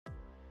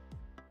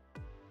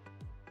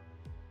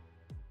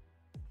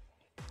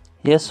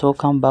Yes,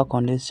 welcome back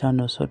on this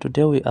channel. So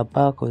today we are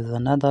back with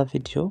another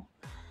video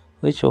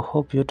which will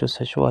help you to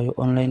secure your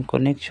online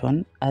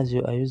connection as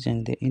you are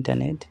using the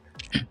internet.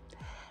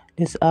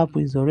 This app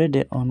is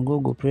already on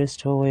Google Play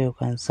Store where you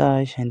can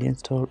search and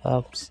install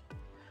apps.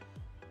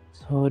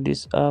 So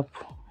this app,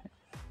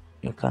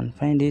 you can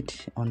find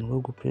it on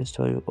Google Play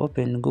Store. You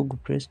open Google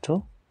Play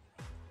Store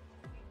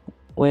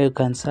where you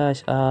can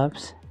search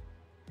apps.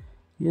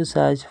 You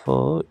search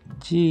for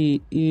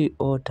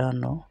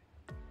GeoTunnel.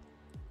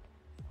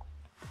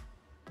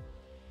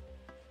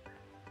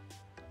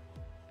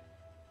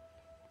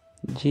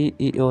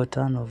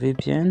 GeoTunnel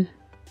VPN.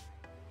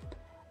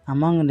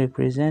 Among the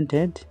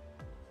presented,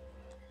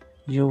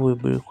 you will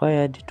be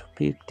required to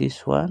pick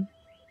this one.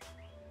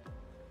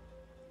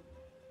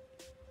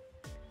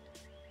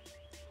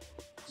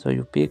 So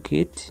you pick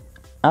it.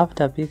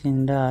 After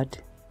picking that,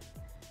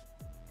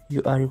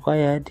 you are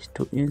required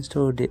to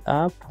install the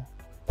app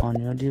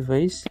on your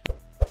device.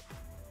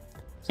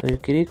 So you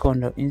click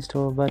on the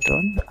install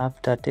button.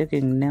 After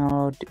taking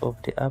note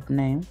of the app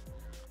name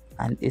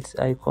and its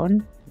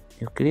icon,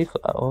 you click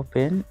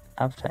open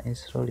after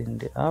installing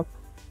the app.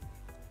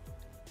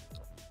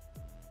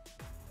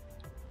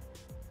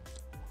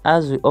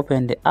 As we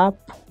open the app,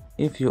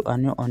 if you are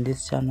new on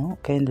this channel,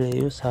 kindly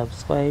you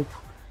subscribe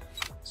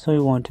so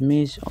you won't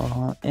miss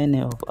any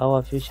of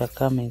our future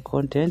coming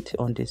content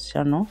on this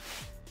channel.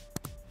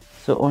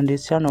 So on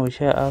this channel we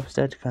share apps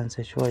that can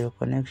secure your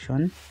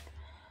connection,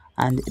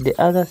 and the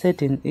other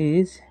setting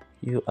is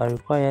you are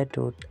required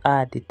to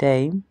add the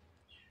time.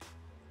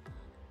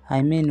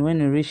 I mean,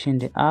 when you reach in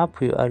the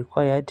app, you are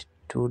required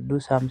to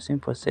do some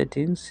simple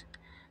settings.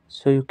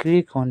 So you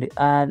click on the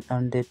add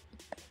on the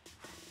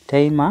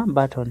timer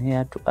button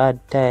here to add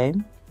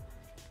time,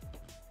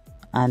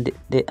 and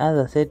the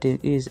other setting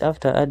is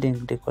after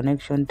adding the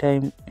connection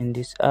time in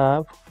this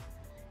app,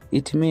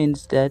 it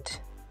means that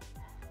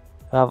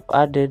you have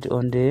added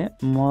on the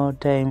more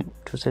time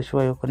to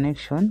secure your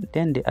connection.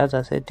 Then the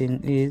other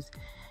setting is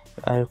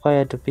you are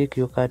required to pick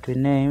your country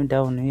name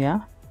down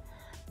here.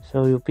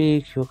 So you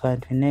pick your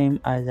country name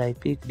as I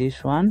pick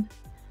this one.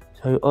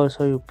 So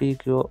you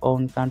pick your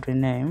own country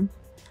name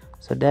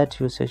so that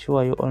you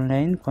secure your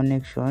online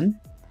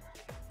connection.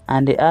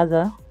 And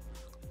the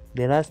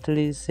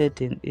lastly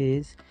setting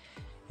is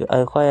you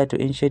are required to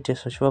initiate a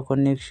secure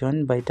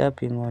connection by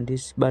tapping on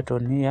this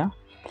button here.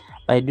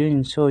 By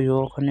doing so,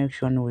 your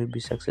connection will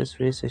be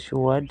successfully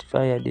secured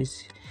via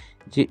this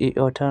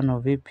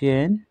GeoTunnel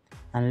VPN.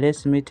 And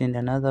let's meet in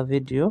another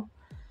video.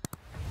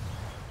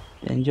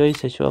 Enjoy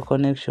secure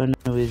connection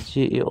with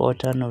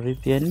GeoTunnel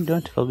VPN.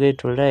 Don't forget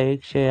to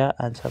like, share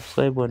and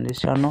subscribe on this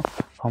channel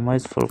for more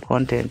useful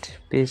content.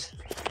 Peace.